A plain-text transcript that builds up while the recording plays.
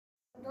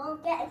Go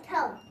get a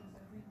toe.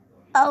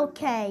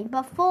 Okay,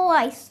 before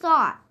I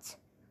start,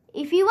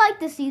 if you like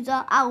this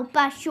user, I'll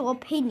bash your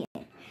opinion.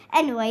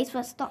 Anyways,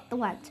 let's start the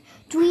rant.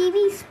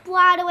 Dreamy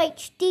Spatter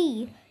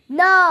HD.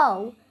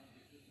 No!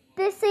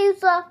 This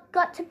user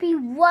got to be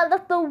one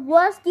of the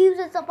worst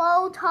users of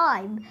all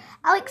time.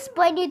 I'll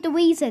explain you the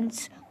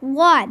reasons.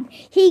 1.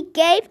 He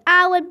gave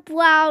Alan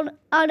Brown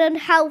an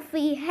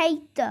unhealthy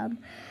hate.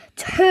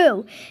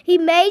 2. He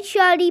made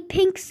Shirley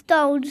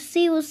Pinkstone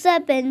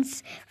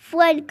 07's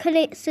friend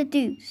couldn't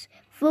seduce.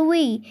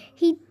 3.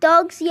 He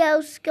dogs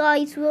Yellow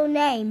Sky's real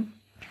name.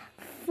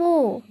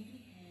 4.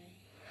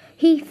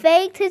 He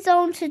faked his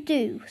own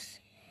seduce.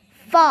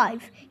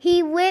 5.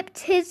 He whipped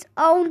his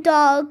own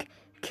dog,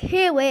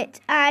 killed it,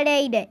 and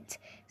ate it.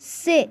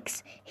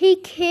 6. He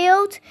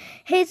killed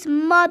his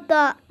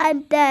mother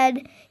and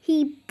then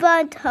he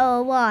burnt her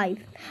alive.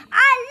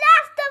 And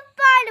last and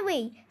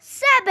finally,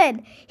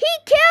 7. He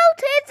killed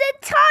his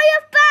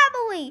entire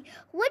family,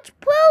 which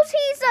proves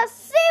he's a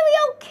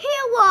serial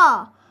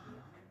killer.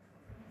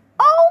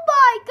 Oh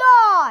my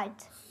God!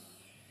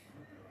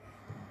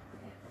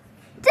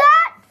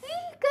 That he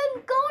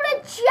can go to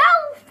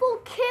jail for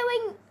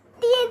killing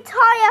the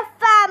entire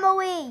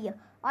family.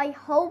 I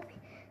hope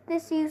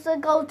this user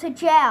goes to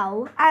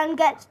jail and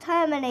gets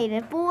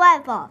terminated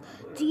forever.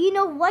 Do you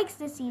know who likes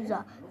this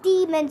user?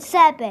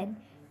 Demon7.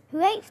 Who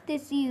hates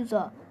this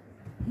user?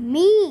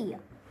 Me.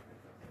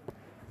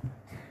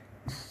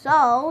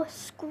 So,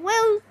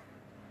 screw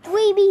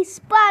Dreamy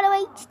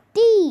Spatter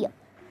HD.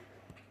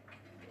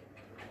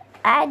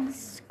 And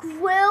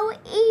screw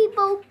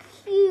Evil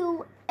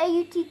Q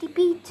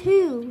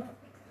AUTTP2.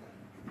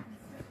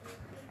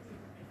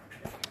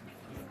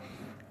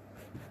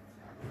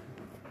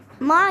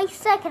 My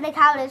second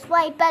account is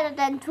way better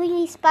than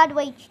Dreamy Spatter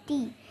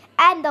HD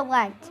and the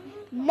rant.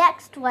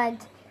 Next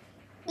rant,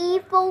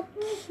 Evil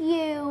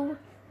Q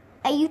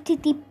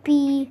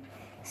AUTTP2.